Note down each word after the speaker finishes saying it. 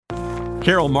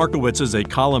Carol Markowitz is a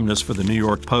columnist for the New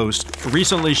York Post.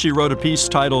 Recently, she wrote a piece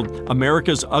titled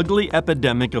America's Ugly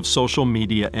Epidemic of Social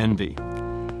Media Envy.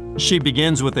 She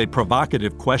begins with a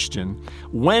provocative question: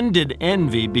 when did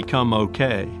envy become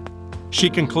okay? She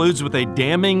concludes with a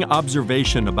damning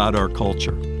observation about our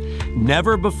culture.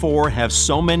 Never before have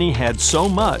so many had so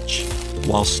much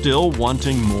while still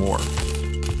wanting more.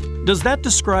 Does that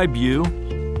describe you?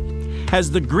 Has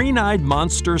the green-eyed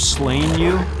monster slain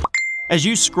you? As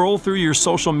you scroll through your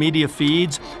social media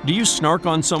feeds, do you snark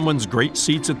on someone's great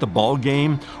seats at the ball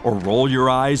game or roll your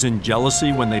eyes in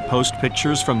jealousy when they post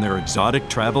pictures from their exotic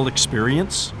travel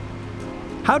experience?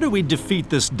 How do we defeat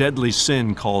this deadly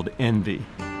sin called envy?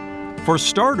 For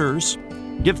starters,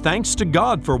 give thanks to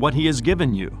God for what He has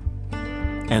given you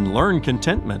and learn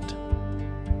contentment.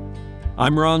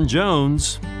 I'm Ron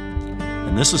Jones,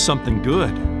 and this is Something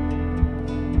Good.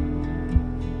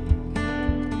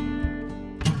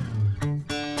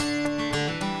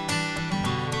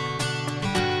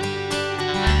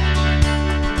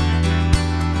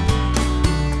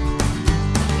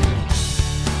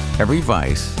 Every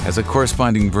vice has a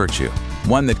corresponding virtue,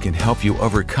 one that can help you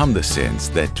overcome the sins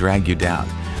that drag you down.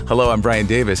 Hello, I'm Brian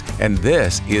Davis, and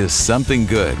this is Something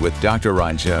Good with Dr.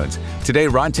 Ron Jones. Today,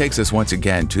 Ron takes us once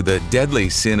again to the deadly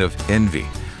sin of envy,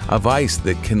 a vice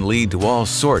that can lead to all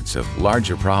sorts of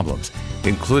larger problems,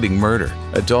 including murder,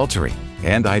 adultery,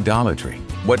 and idolatry.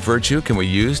 What virtue can we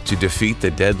use to defeat the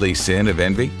deadly sin of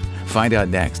envy? Find out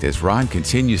next as Ron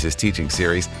continues his teaching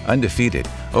series, Undefeated,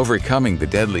 Overcoming the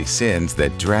Deadly Sins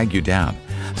That Drag You Down.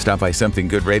 Stop by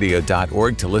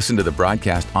somethinggoodradio.org to listen to the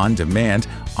broadcast on demand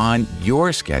on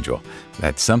your schedule.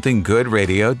 That's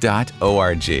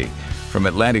somethinggoodradio.org. From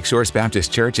Atlantic Shores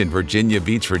Baptist Church in Virginia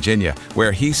Beach, Virginia,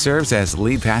 where he serves as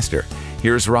lead pastor,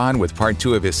 here's Ron with part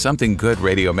 2 of his Something Good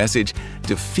radio message,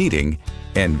 Defeating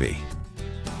Envy.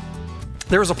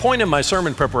 There was a point in my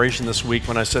sermon preparation this week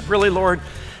when I said, really, Lord,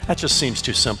 that just seems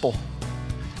too simple.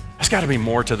 There's got to be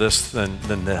more to this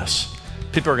than this.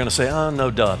 People are going to say, oh, no,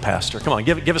 duh, Pastor. Come on,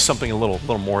 give us something a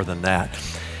little more than that.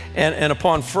 And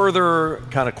upon further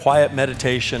kind of quiet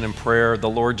meditation and prayer, the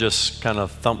Lord just kind of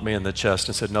thumped me in the chest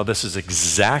and said, no, this is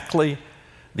exactly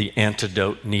the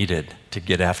antidote needed to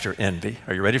get after envy.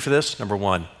 Are you ready for this? Number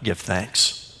 1, give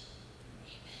thanks.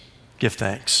 Give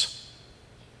thanks.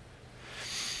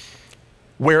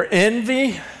 Where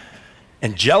envy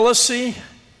and jealousy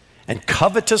and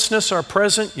covetousness are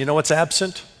present, you know what's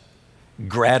absent?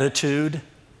 Gratitude.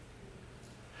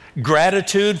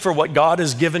 Gratitude for what God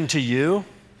has given to you.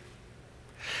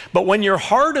 But when your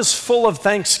heart is full of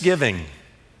thanksgiving,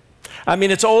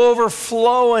 it's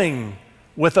overflowing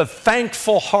with a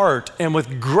thankful heart and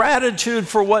with gratitude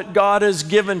for what God has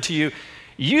given to you,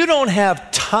 you don't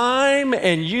have time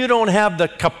and you don't have the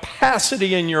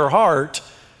capacity in your heart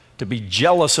to be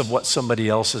jealous of what somebody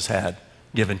else has had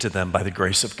given to them by the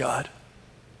grace of God.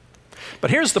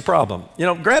 But here's the problem.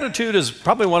 Gratitude is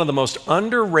probably one of the most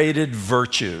underrated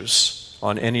virtues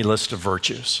on any list of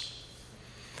virtues.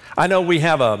 I know we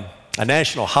have a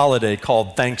national holiday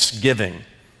called Thanksgiving,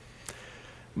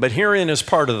 but herein is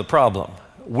part of the problem.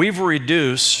 We've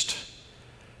reduced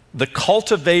the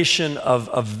cultivation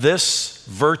of this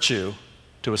virtue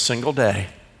to a single day.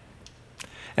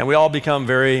 And we all become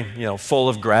very, full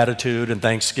of gratitude and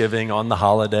thanksgiving on the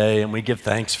holiday, and we give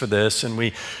thanks for this, and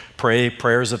we pray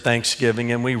prayers of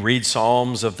thanksgiving, and we read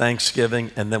psalms of thanksgiving,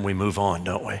 and then we move on,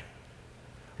 don't we?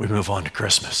 We move on to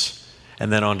Christmas,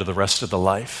 and then on to the rest of the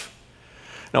life.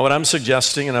 Now, what I'm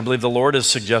suggesting, and I believe the Lord is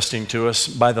suggesting to us,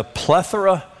 by the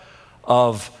plethora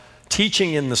of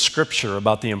teaching in the Scripture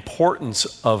about the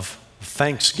importance of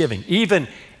thanksgiving, even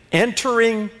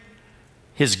entering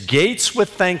His gates with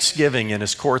thanksgiving and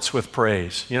His courts with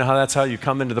praise. You know how that's how you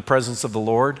come into the presence of the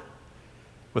Lord?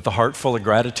 With a heart full of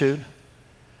gratitude?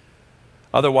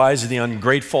 Otherwise, the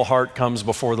ungrateful heart comes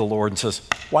before the Lord and says,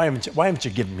 why haven't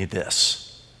you given me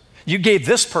this? You gave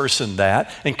this person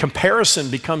that, and comparison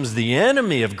becomes the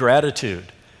enemy of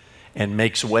gratitude and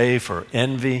makes way for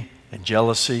envy and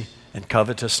jealousy and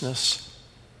covetousness.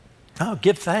 No,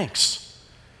 give thanks.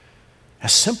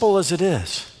 As simple as it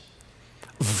is.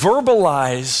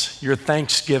 Verbalize your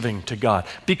thanksgiving to God.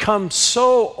 Become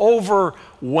so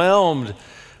overwhelmed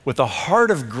with a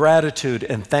heart of gratitude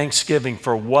and thanksgiving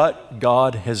for what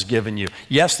God has given you.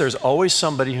 Yes, there's always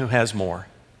somebody who has more.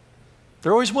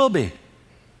 There always will be.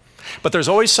 But there's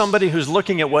always somebody who's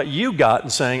looking at what you got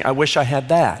and saying, I wish I had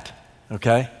that,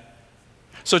 okay?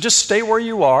 So just stay where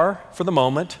you are for the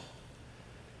moment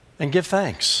and give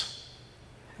thanks.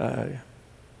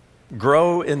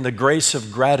 Grow in the grace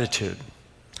of gratitude.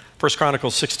 1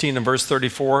 Chronicles 16 and verse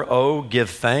 34, oh, give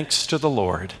thanks to the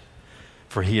Lord,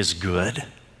 for He is good.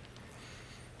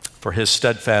 for his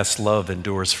steadfast love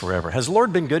endures forever. Has the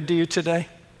Lord been good to you today?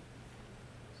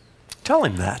 Tell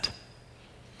him that.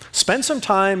 Spend some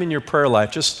time in your prayer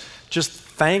life just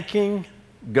thanking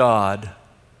God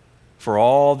for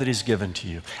all that he's given to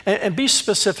you. And be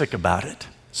specific about it.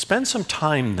 Spend some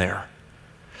time there.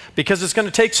 Because it's going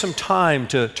to take some time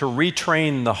to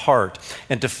retrain the heart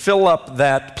and to fill up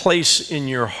that place in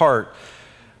your heart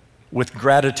with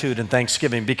gratitude and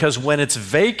thanksgiving. Because when it's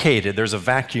vacated, there's a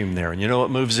vacuum there. And you know what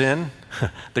moves in?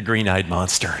 The green-eyed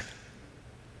monster.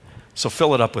 So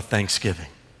fill it up with thanksgiving.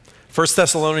 1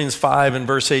 Thessalonians 5 and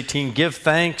verse 18, give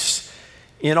thanks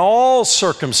in all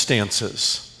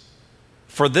circumstances,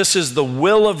 for this is the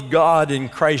will of God in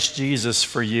Christ Jesus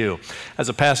for you. As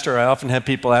a pastor, I often have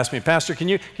people ask me, Pastor, can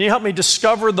you help me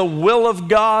discover the will of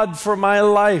God for my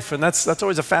life? And that's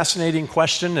always a fascinating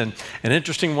question and an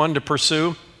interesting one to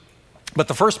pursue. But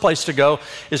the first place to go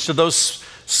is to those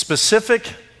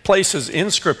specific places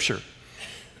in Scripture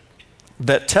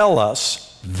that tell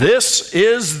us this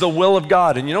is the will of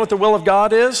God. And you know what the will of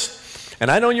God is?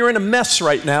 And I know you're in a mess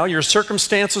right now. Your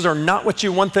circumstances are not what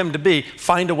you want them to be.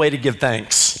 Find a way to give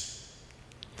thanks.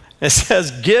 It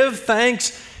says, give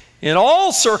thanks in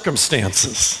all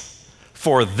circumstances,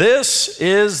 for this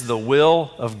is the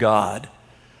will of God.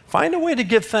 Find a way to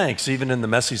give thanks, even in the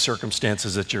messy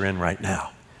circumstances that you're in right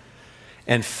now.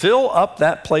 And fill up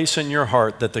that place in your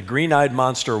heart that the green-eyed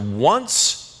monster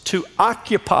wants to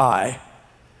occupy.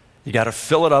 You got to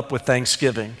fill it up with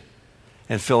thanksgiving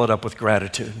and fill it up with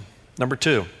gratitude. Number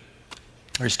 2,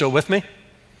 are you still with me?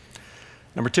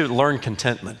 Number 2, learn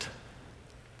contentment.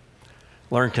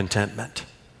 Learn contentment.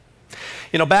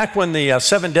 You know, back when the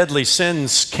 7 deadly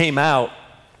sins came out,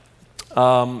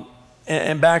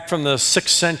 and back from the 6th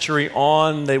century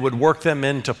on, they would work them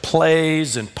into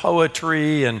plays and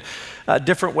poetry and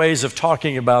different ways of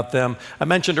talking about them. I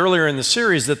mentioned earlier in the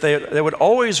series that they would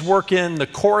always work in the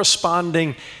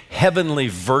corresponding heavenly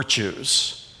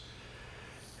virtues.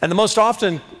 And the most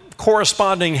often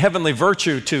corresponding heavenly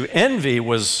virtue to envy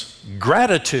was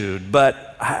gratitude,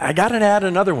 but I got to add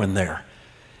another one there.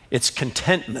 It's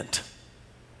contentment.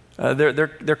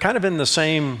 They're kind of in the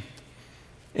same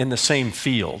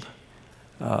field.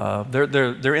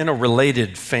 They're in a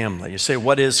related family. You say,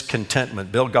 what is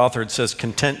contentment? Bill Gothard says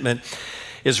contentment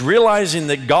is realizing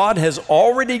that God has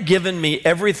already given me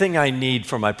everything I need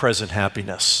for my present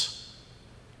happiness.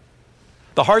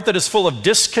 The heart that is full of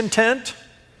discontent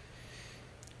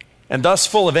and thus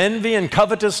full of envy and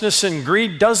covetousness and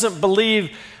greed doesn't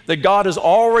believe that God has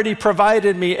already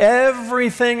provided me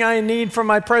everything I need for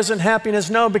my present happiness.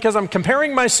 No, because I'm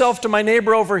comparing myself to my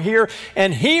neighbor over here,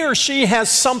 and he or she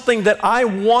has something that I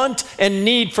want and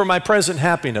need for my present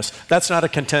happiness. That's not a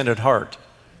contented heart.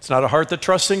 It's not a heart that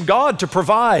trusts in God to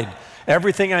provide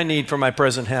everything I need for my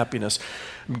present happiness.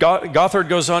 Gothard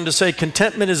goes on to say,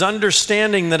 contentment is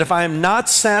understanding that if I am not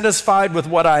satisfied with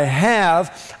what I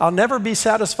have, I'll never be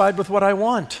satisfied with what I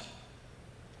want.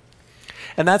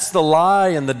 And that's the lie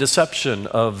and the deception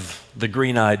of the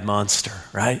green-eyed monster,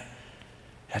 right?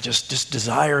 Yeah, just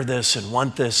desire this and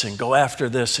want this and go after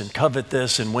this and covet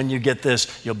this, and when you get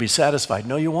this, you'll be satisfied.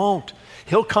 No, you won't.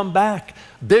 He'll come back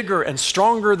bigger and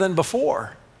stronger than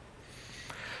before.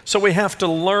 So we have to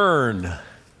learn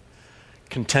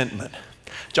contentment.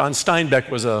 John Steinbeck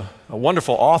was a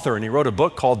wonderful author, and he wrote a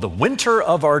book called The Winter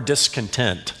of Our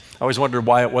Discontent. I always wondered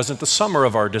why it wasn't the summer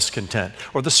of our discontent,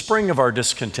 or the spring of our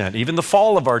discontent, even the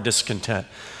fall of our discontent.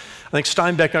 I think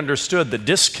Steinbeck understood that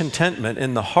discontentment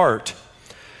in the heart,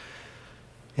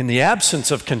 in the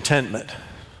absence of contentment,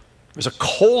 there's a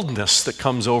coldness that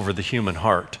comes over the human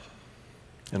heart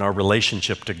in our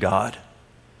relationship to God.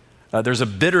 There's a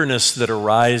bitterness that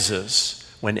arises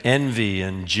when envy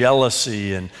and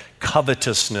jealousy and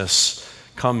covetousness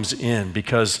comes in,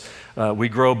 because we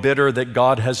grow bitter that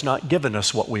God has not given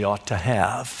us what we ought to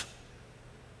have.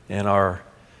 And our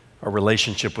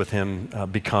relationship with Him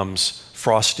becomes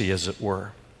frosty, as it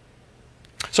were.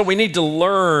 So we need to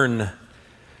learn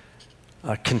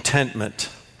contentment.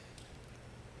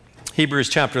 Hebrews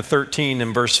chapter 13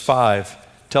 and verse 5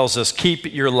 tells us,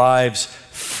 keep your lives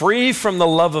free from the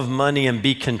love of money and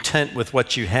be content with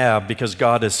what you have, because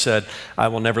God has said, I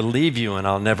will never leave you and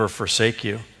I'll never forsake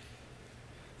you.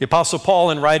 The Apostle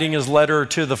Paul, in writing his letter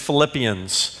to the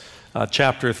Philippians,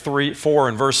 chapter 4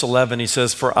 and verse 11, he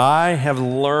says, for I have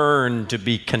learned to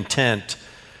be content,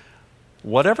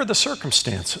 whatever the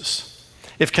circumstances.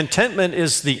 If contentment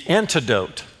is the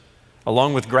antidote,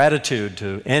 along with gratitude,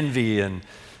 to envy and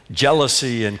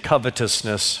jealousy and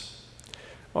covetousness,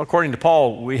 well, according to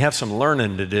Paul, we have some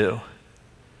learning to do.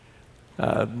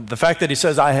 The fact that he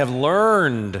says, I have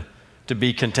learned to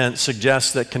be content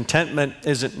suggests that contentment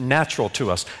isn't natural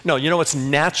to us. No, you know what's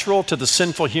natural to the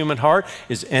sinful human heart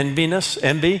is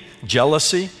envy,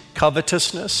 jealousy,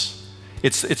 covetousness.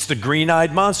 It's the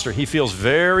green-eyed monster. He feels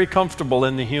very comfortable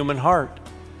in the human heart.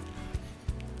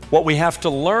 What we have to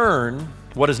learn,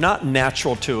 what is not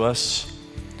natural to us,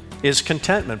 is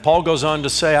contentment. Paul goes on to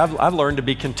say, I've learned to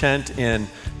be content in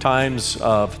times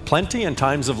of plenty and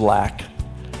times of lack.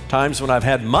 Times when I've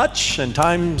had much and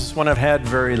times when I've had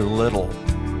very little.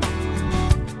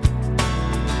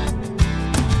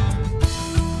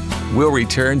 We'll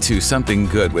return to Something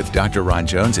Good with Dr. Ron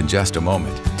Jones in just a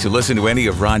moment. To listen to any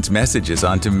of Ron's messages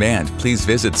on demand, please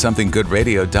visit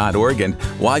somethinggoodradio.org, and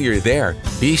while you're there,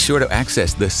 be sure to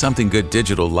access the Something Good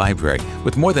digital library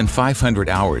with more than 500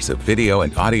 hours of video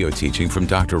and audio teaching from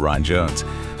Dr. Ron Jones.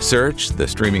 Search the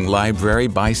streaming library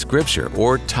by scripture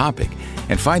or topic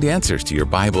and find answers to your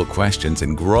Bible questions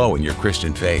and grow in your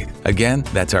Christian faith. Again,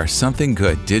 that's our Something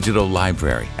Good digital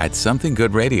library at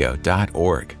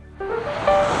somethinggoodradio.org.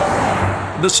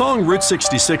 The song Route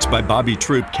 66 by Bobby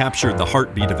Troup captured the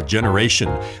heartbeat of a generation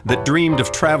that dreamed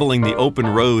of traveling the open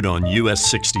road on US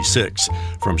 66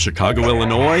 from Chicago,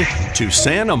 Illinois to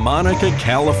Santa Monica,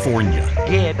 California.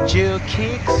 Get your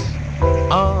kicks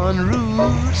on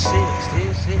Route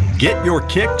 66. Get Your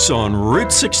Kicks on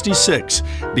Route 66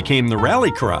 became the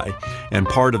rally cry and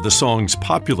part of the song's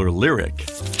popular lyric.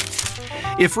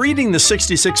 If reading the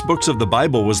 66 books of the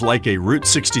Bible was like a Route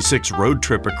 66 road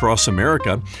trip across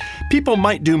America, people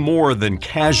might do more than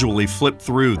casually flip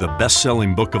through the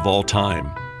best-selling book of all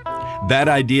time. That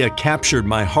idea captured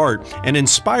my heart and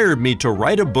inspired me to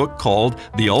write a book called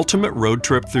The Ultimate Road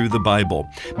Trip Through the Bible,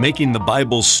 making the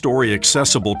Bible's story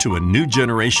accessible to a new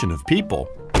generation of people.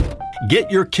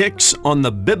 Get your kicks on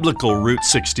the biblical Route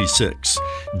 66.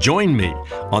 Join me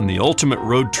on the ultimate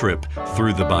road trip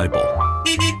through the Bible.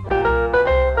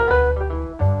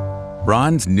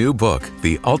 Ron's new book,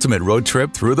 The Ultimate Road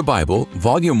Trip Through the Bible,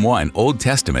 Volume 1, Old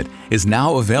Testament, is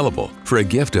now available. For a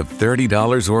gift of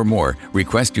 $30 or more,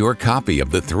 request your copy of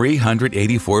the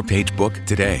 384-page book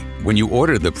today. When you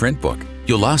order the print book,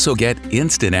 you'll also get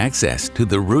instant access to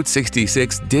the Route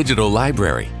 66 Digital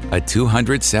Library, a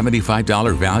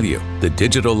 $275 value. The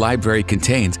digital library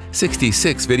contains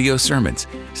 66 video sermons,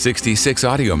 66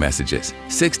 audio messages,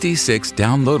 66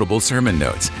 downloadable sermon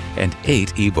notes, and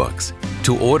 8 ebooks.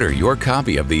 To order your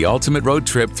copy of The Ultimate Road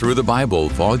Trip Through the Bible,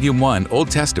 Volume 1, Old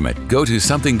Testament, go to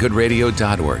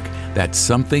somethinggoodradio.org. That's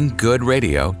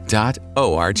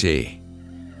somethinggoodradio.org.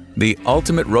 The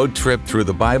Ultimate Road Trip Through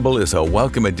the Bible is a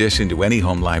welcome addition to any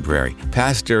home library.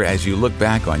 Pastor, as you look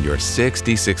back on your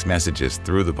 66 messages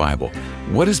through the Bible,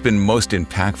 what has been most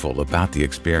impactful about the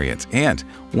experience? And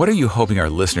what are you hoping our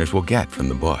listeners will get from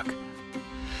the book?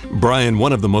 Brian,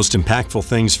 one of the most impactful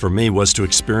things for me was to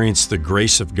experience the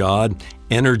grace of God,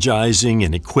 energizing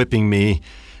and equipping me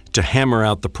to hammer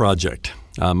out the project.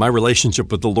 My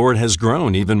relationship with the Lord has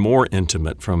grown even more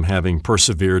intimate from having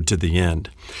persevered to the end.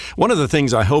 One of the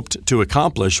things I hoped to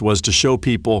accomplish was to show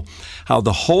people how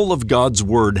the whole of God's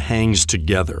Word hangs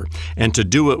together, and to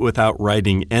do it without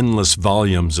writing endless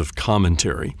volumes of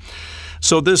commentary.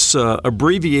 So this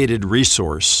abbreviated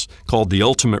resource called The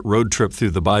Ultimate Road Trip Through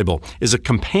the Bible is a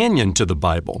companion to the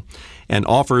Bible and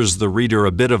offers the reader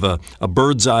a bit of a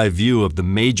bird's eye view of the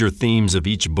major themes of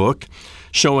each book,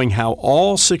 showing how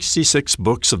all 66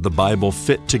 books of the Bible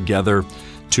fit together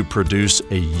to produce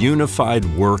a unified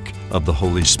work of the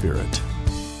Holy Spirit.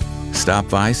 Stop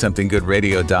by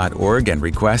somethinggoodradio.org and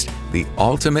request The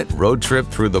Ultimate Road Trip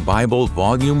Through the Bible,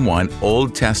 Volume 1,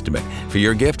 Old Testament, for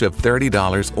your gift of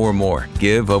 $30 or more.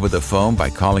 Give over the phone by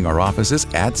calling our offices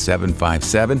at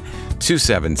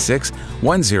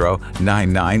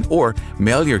 757-276-1099 or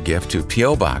mail your gift to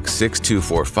P.O. Box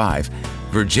 6245,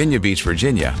 Virginia Beach,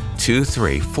 Virginia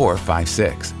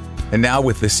 23456. And now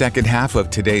with the second half of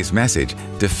today's message,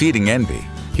 Defeating Envy,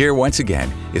 here once again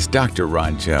is Dr.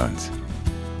 Ron Jones.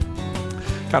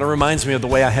 Kind of reminds me of the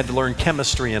way I had to learn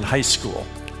chemistry in high school.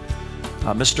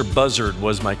 Mr. Buzzard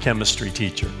was my chemistry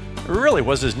teacher. It really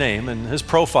was his name, and his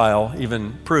profile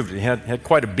even proved it. He had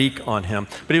quite a beak on him,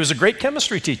 but he was a great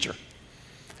chemistry teacher.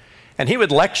 And he would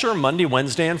lecture Monday,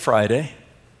 Wednesday, and Friday,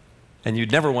 and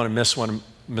you'd never want to miss one of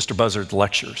Mr. Buzzard's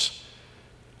lectures.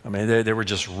 I mean, they were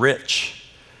just rich.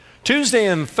 Tuesday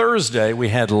and Thursday, we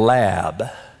had lab.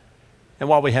 And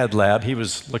while we had lab, he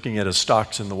was looking at his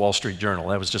stocks in the Wall Street Journal.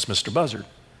 That was just Mr. Buzzard.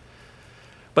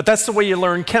 But that's the way you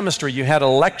learn chemistry. You had a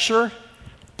lecture,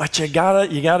 but you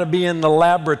gotta be in the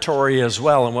laboratory as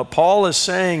well. And what Paul is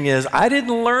saying is, I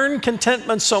didn't learn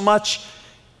contentment so much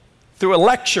through a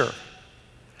lecture.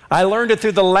 I learned it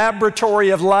through the laboratory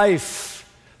of life,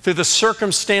 through the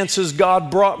circumstances God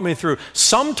brought me through.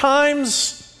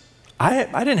 Sometimes I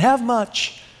didn't have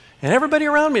much, and everybody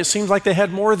around me, it seems like they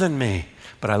had more than me,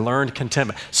 but I learned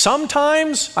contentment.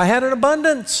 Sometimes I had an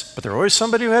abundance, but there was always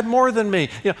somebody who had more than me.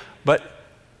 But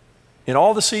in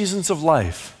all the seasons of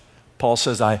life, Paul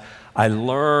says, I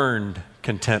learned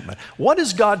contentment. What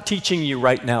is God teaching you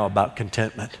right now about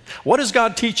contentment? What is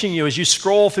God teaching you as you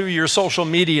scroll through your social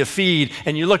media feed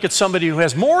and you look at somebody who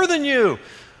has more than you,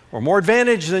 or more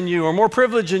advantage than you, or more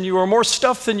privilege than you, or more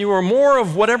stuff than you, or more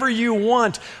of whatever you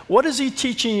want? What is he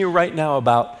teaching you right now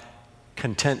about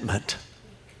contentment?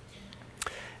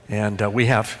 And we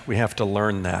have to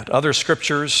learn that. Other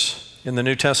scriptures in the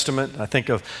New Testament, I think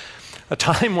of a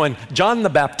time when John the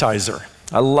Baptizer,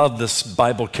 I love this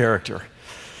Bible character.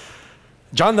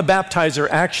 John the Baptizer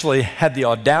actually had the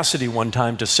audacity one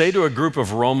time to say to a group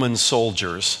of Roman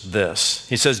soldiers this.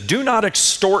 He says, "Do not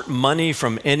extort money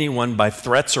from anyone by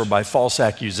threats or by false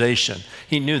accusation."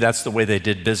 He knew that's the way they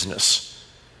did business.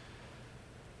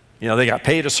 They got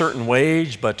paid a certain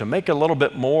wage, but to make a little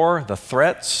bit more, the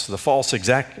threats, the false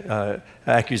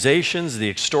accusations, the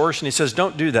extortion, he says,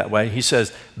 don't do that way. He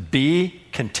says, be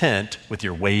content with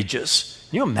your wages.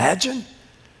 Can you imagine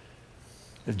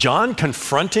John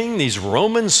confronting these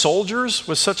Roman soldiers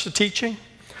with such a teaching?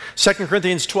 2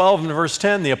 Corinthians 12 and verse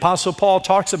 10, the Apostle Paul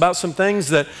talks about some things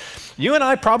that you and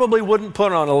I probably wouldn't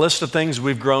put on a list of things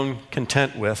we've grown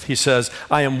content with. He says,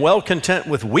 I am well content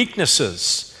with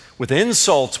weaknesses, with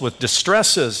insults, with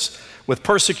distresses, with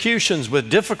persecutions,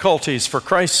 with difficulties for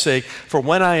Christ's sake, for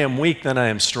when I am weak, then I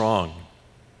am strong.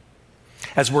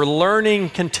 As we're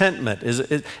learning contentment, is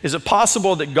it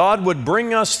possible that God would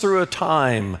bring us through a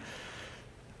time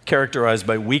characterized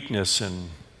by weakness and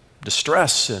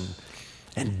distress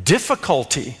and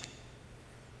difficulty?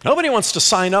 Nobody wants to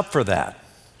sign up for that.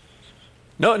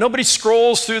 Nobody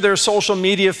scrolls through their social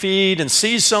media feed and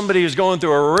sees somebody who's going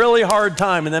through a really hard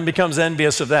time and then becomes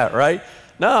envious of that, right?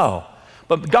 No.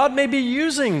 But God may be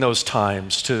using those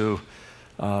times to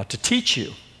teach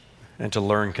you and to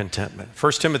learn contentment.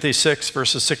 1 Timothy 6,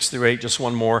 verses 6 through 8, just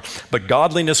one more. But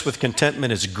godliness with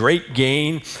contentment is great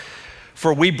gain.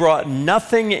 For we brought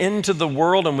nothing into the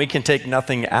world and we can take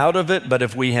nothing out of it, but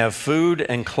if we have food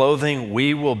and clothing,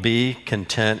 we will be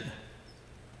content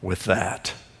with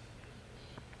that.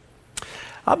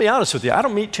 I'll be honest with you, I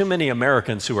don't meet too many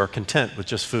Americans who are content with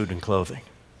just food and clothing.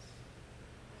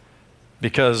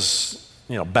 Because,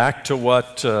 back to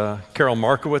what Carol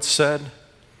Markowitz said,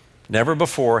 never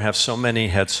before have so many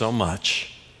had so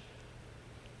much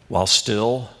while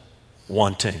still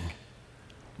wanting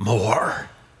more.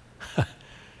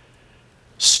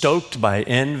 Stoked by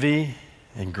envy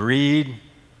and greed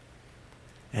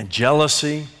and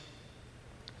jealousy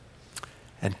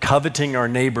and coveting our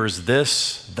neighbor's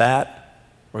this, that,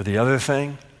 or the other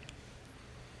thing.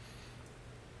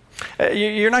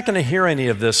 You're not going to hear any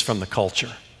of this from the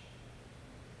culture.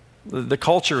 The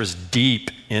culture is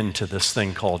deep into this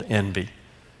thing called envy.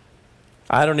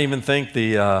 I don't even think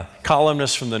the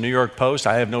columnist from the New York Post,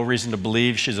 I have no reason to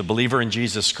believe she's a believer in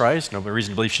Jesus Christ, no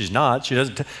reason to believe she's not. She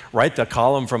doesn't write the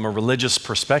column from a religious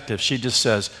perspective. She just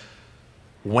says,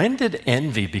 when did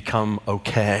envy become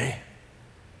okay?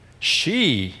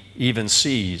 She even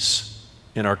sees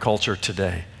in our culture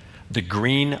today the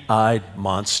green-eyed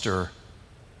monster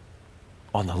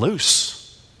on the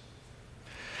loose.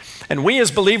 And we as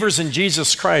believers in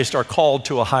Jesus Christ are called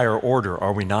to a higher order,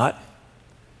 are we not?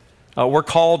 We're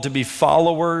called to be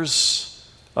followers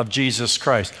of Jesus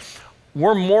Christ.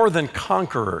 We're more than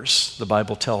conquerors, the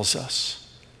Bible tells us.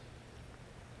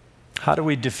 How do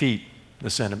we defeat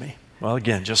this enemy? Well,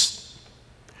 again, just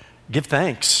give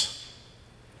thanks.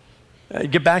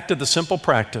 Get back to the simple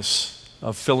practice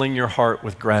of filling your heart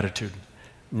with gratitude.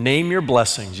 Name your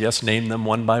blessings. Yes, name them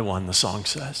one by one, the song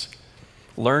says.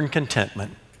 Learn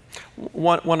contentment.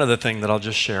 One other thing that I'll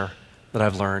just share that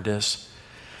I've learned is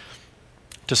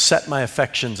to set my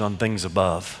affections on things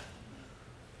above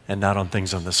and not on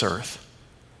things on this earth.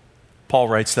 Paul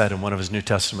writes that in one of his New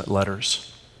Testament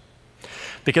letters.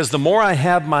 Because the more I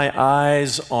have my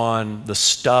eyes on the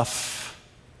stuff,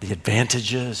 the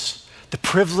advantages, the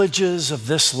privileges of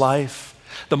this life,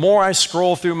 the more I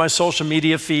scroll through my social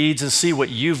media feeds and see what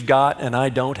you've got and I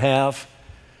don't have,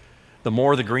 the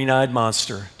more the green-eyed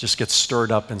monster just gets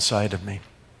stirred up inside of me.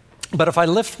 But if I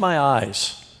lift my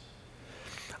eyes,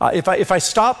 if I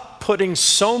stop putting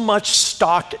so much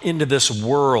stock into this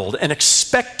world and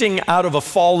expecting out of a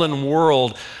fallen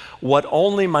world what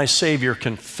only my Savior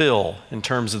can fill in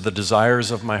terms of the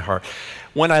desires of my heart,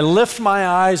 when I lift my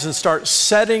eyes and start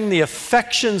setting the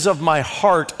affections of my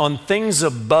heart on things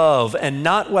above and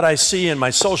not what I see in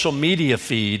my social media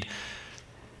feed,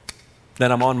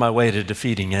 then I'm on my way to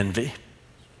defeating envy.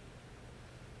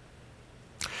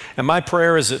 And my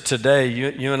prayer is that today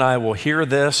you and I will hear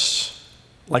this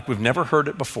like we've never heard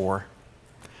it before.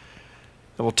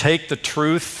 That we'll take the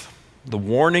truth, the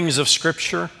warnings of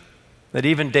Scripture that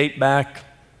even date back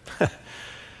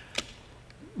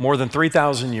more than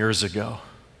 3,000 years ago,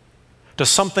 to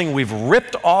something we've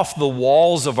ripped off the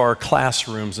walls of our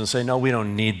classrooms and say, no, we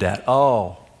don't need that.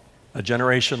 Oh, a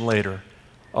generation later,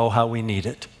 oh, how we need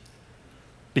it.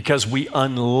 Because we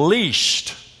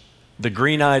unleashed the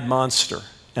green-eyed monster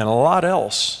and a lot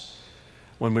else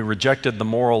when we rejected the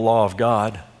moral law of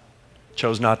God,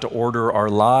 chose not to order our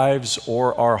lives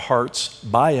or our hearts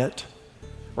by it,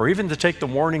 or even to take the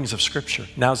warnings of Scripture.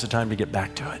 Now's the time to get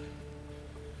back to it.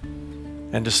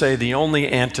 And to say the only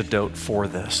antidote for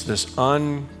this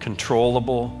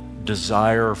uncontrollable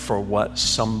desire for what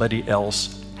somebody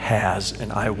else has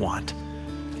and I want,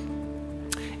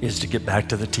 is to get back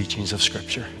to the teachings of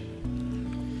Scripture.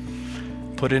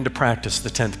 Put into practice the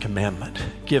 10th commandment.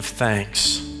 Give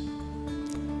thanks.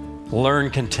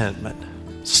 Learn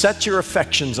contentment. Set your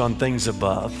affections on things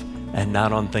above and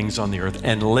not on things on the earth.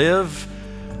 And live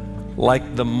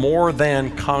like the more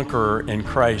than conqueror in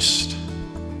Christ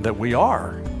that we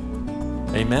are.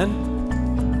 Amen?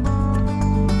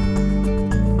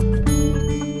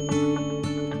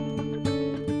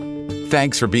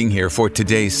 Thanks for being here for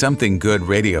today's Something Good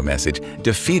radio message,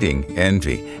 Defeating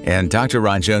Envy. And Dr.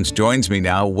 Ron Jones joins me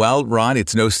now. Well, Ron,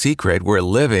 it's no secret we're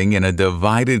living in a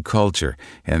divided culture,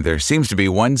 and there seems to be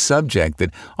one subject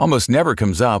that almost never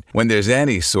comes up when there's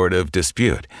any sort of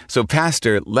dispute. So,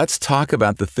 Pastor, let's talk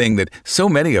about the thing that so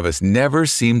many of us never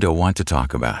seem to want to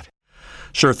talk about.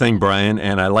 Sure thing, Brian,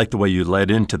 and I like the way you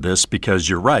led into this because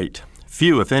you're right.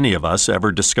 Few, if any of us,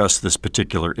 ever discuss this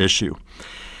particular issue.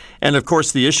 And of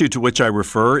course, the issue to which I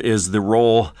refer is the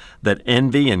role that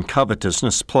envy and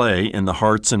covetousness play in the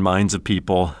hearts and minds of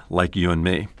people like you and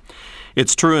me.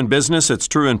 It's true in business, it's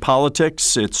true in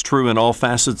politics, it's true in all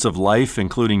facets of life,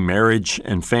 including marriage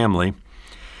and family.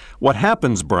 What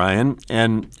happens, Brian,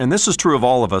 and this is true of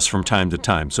all of us from time to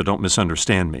time, so don't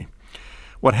misunderstand me.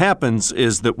 What happens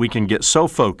is that we can get so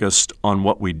focused on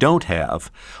what we don't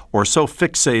have, or so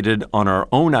fixated on our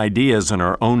own ideas and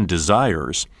our own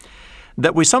desires,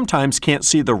 that we sometimes can't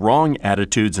see the wrong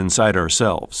attitudes inside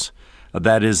ourselves.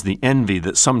 That is the envy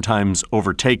that sometimes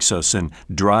overtakes us and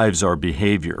drives our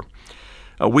behavior.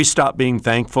 We stop being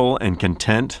thankful and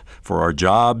content for our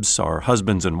jobs, our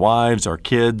husbands and wives, our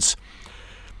kids.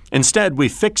 Instead, we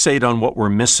fixate on what we're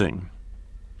missing.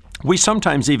 We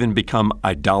sometimes even become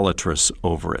idolatrous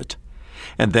over it.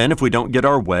 And then if we don't get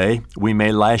our way, we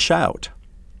may lash out.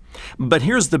 But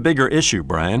here's the bigger issue,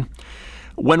 Brian.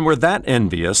 When we're that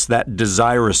envious, that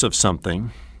desirous of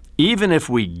something, even if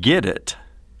we get it,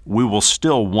 we will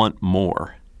still want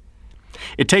more.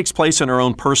 It takes place in our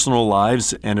own personal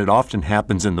lives, and it often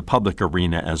happens in the public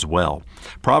arena as well.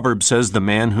 Proverbs says the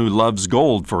man who loves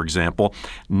gold, for example,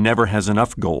 never has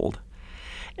enough gold.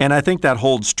 And I think that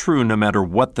holds true no matter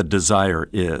what the desire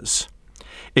is.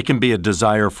 It can be a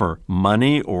desire for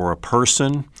money or a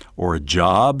person or a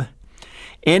job.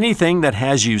 Anything that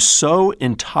has you so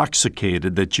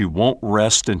intoxicated that you won't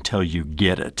rest until you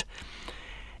get it.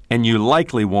 And you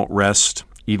likely won't rest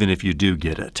even if you do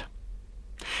get it.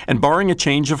 And barring a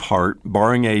change of heart,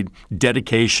 barring a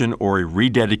dedication or a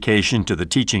rededication to the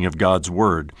teaching of God's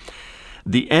Word,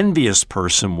 the envious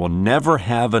person will never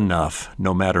have enough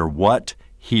no matter what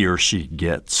he or she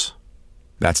gets.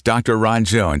 That's Dr. Ron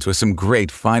Jones with some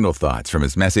great final thoughts from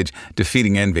his message,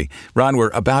 Defeating Envy. Ron, we're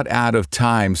about out of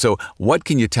time, so what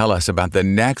can you tell us about the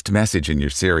next message in your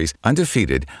series,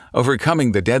 Undefeated,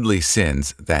 Overcoming the Deadly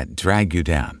Sins That Drag You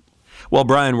Down? Well,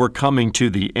 Brian, we're coming to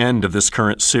the end of this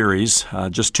current series.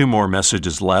 Just 2 more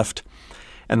messages left.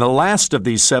 And the last of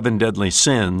these 7 deadly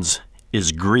sins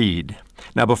is greed.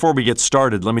 Now, before we get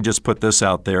started, let me just put this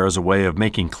out there as a way of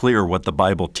making clear what the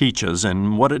Bible teaches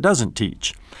and what it doesn't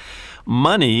teach.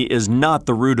 Money is not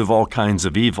the root of all kinds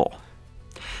of evil.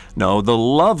 No, the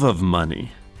love of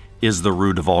money is the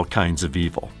root of all kinds of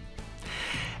evil.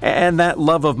 And that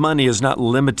love of money is not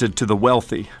limited to the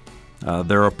wealthy.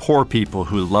 There are poor people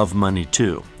who love money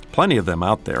too. Plenty of them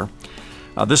out there.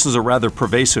 This is a rather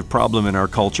pervasive problem in our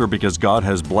culture because God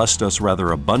has blessed us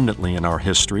rather abundantly in our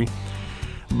history.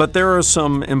 But there are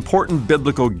some important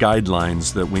biblical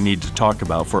guidelines that we need to talk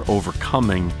about for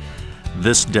overcoming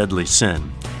this deadly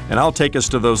sin. And I'll take us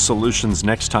to those solutions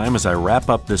next time as I wrap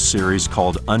up this series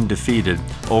called Undefeated,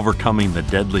 Overcoming the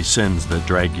Deadly Sins That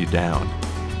Drag You Down.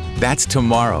 That's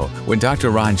tomorrow when Dr.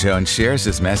 Ron Jones shares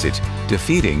his message,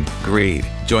 Defeating Greed.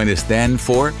 Join us then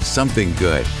for Something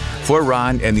Good. For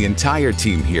Ron and the entire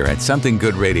team here at Something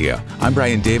Good Radio, I'm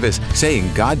Brian Davis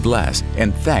saying God bless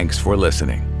and thanks for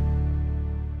listening.